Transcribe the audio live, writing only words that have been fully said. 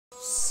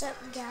What's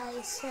up,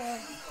 guys?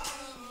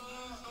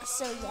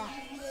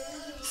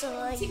 So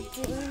like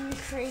doing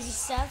crazy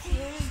stuff.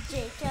 Here's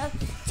Jacob.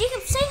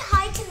 Jacob, say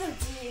hi to the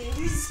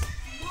views.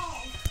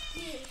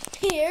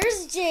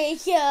 Here's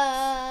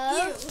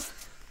Jacob.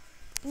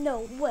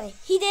 No way.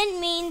 He didn't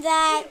mean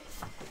that.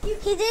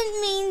 He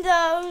didn't mean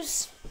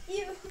those.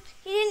 He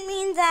didn't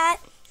mean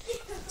that.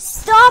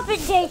 Stop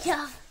it,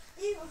 Jacob.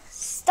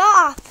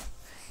 Stop.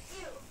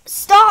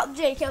 Stop,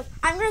 Jacob.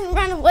 I'm going to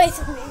run away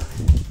from you.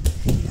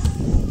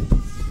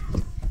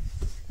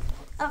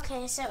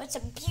 Okay, so it's a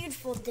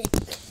beautiful day.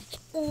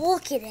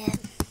 Look at him.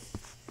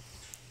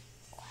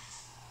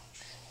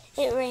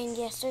 It rained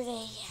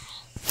yesterday,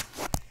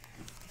 yeah.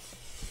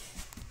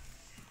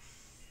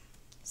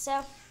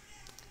 So,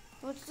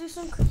 let's do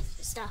some crazy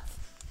stuff.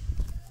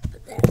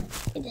 Put that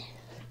in there.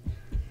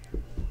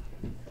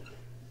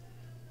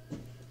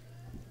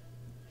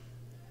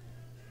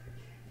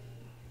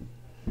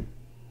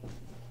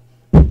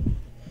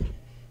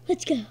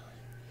 Let's go.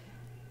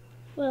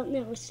 Well,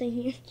 now we're staying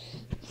here.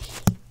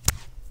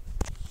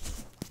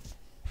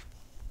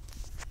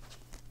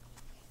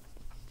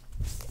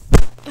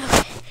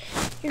 Okay,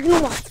 you're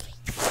gonna watch me.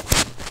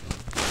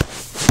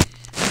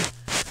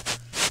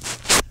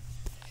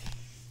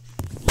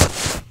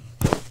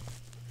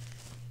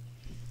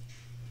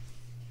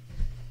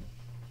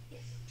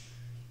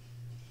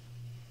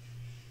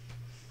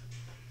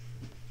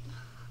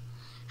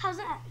 How's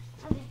that?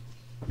 Okay,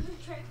 I'm gonna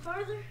try it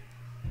farther.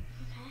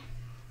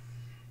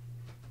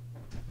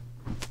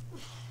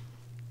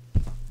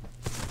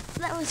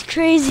 That was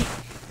crazy.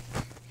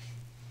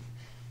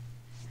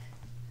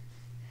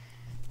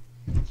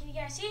 Can you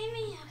guys see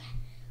me? Okay,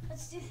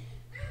 let's do this.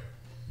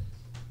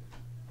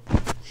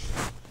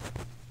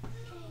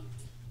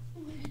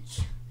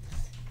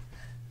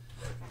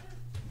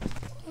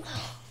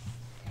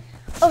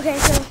 Okay,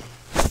 so,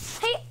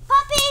 hey,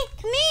 puppy,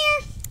 come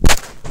here.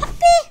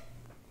 Puppy.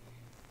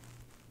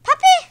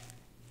 Puppy.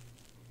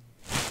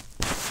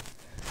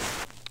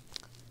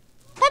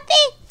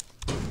 Puppy.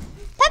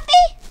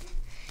 Puppy.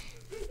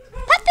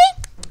 Puppy!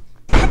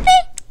 Puppy!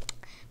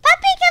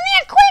 Puppy, come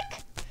here, quick!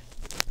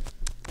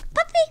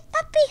 Puppy,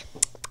 puppy!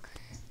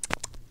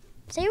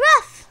 Say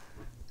Ruff!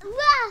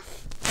 Ruff!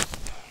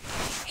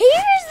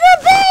 Here's the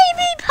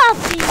baby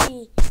puppy!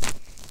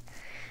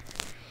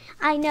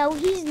 I know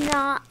he's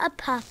not a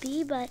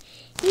puppy, but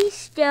he's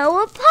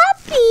still a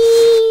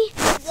puppy!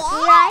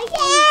 Yeah! Right?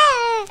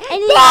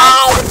 And he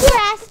likes to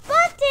press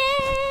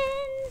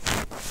buttons!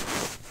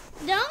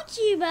 Don't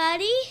you,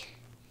 buddy?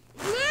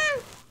 Yeah.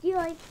 Do you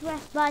like to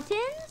press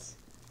buttons?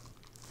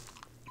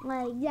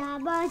 Like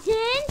that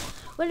button?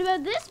 What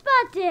about this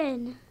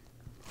button?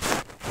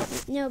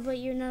 No, but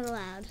you're not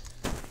allowed.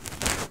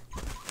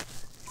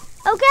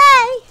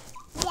 Okay.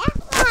 Yeah.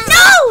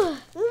 No!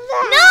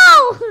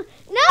 No!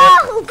 No!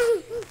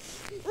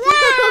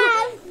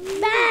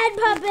 Bad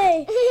puppy!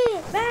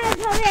 Bad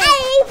puppy!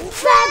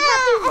 Bad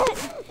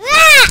puppy!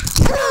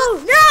 No!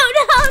 No!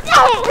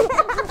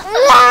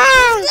 No!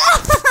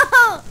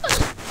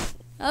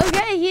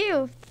 Okay,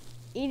 you.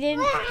 You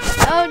didn't.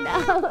 Oh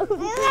no.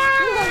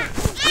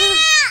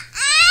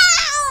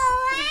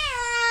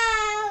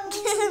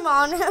 Come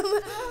on him.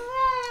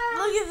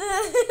 Look at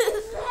this.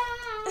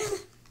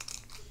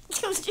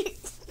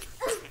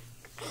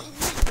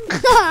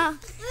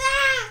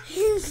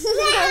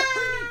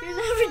 You're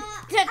never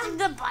touching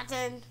the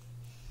button.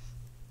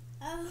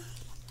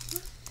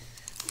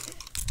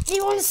 Do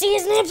you want to see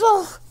his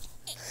nipple?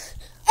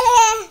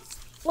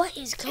 What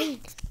is going?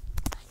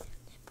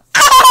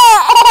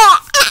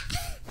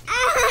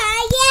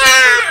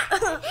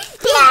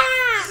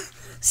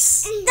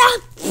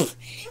 Stop!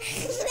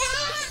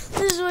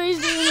 This is what he's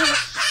doing.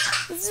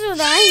 This is what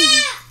I'm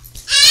doing.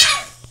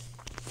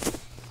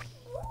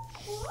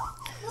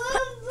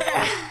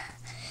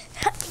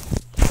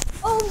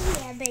 Oh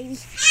yeah, baby.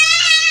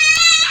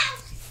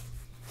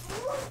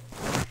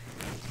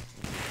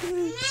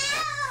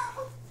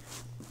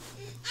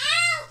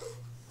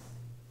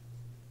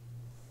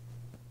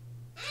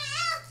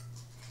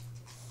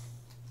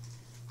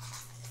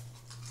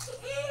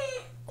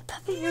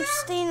 Puppy, you're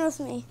staying with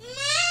me.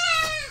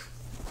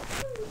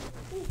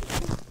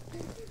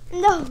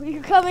 No,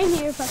 you're coming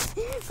here,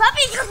 puppy.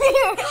 Puppy, come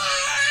here.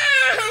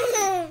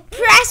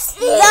 Press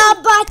the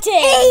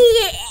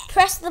button.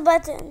 Press the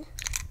button.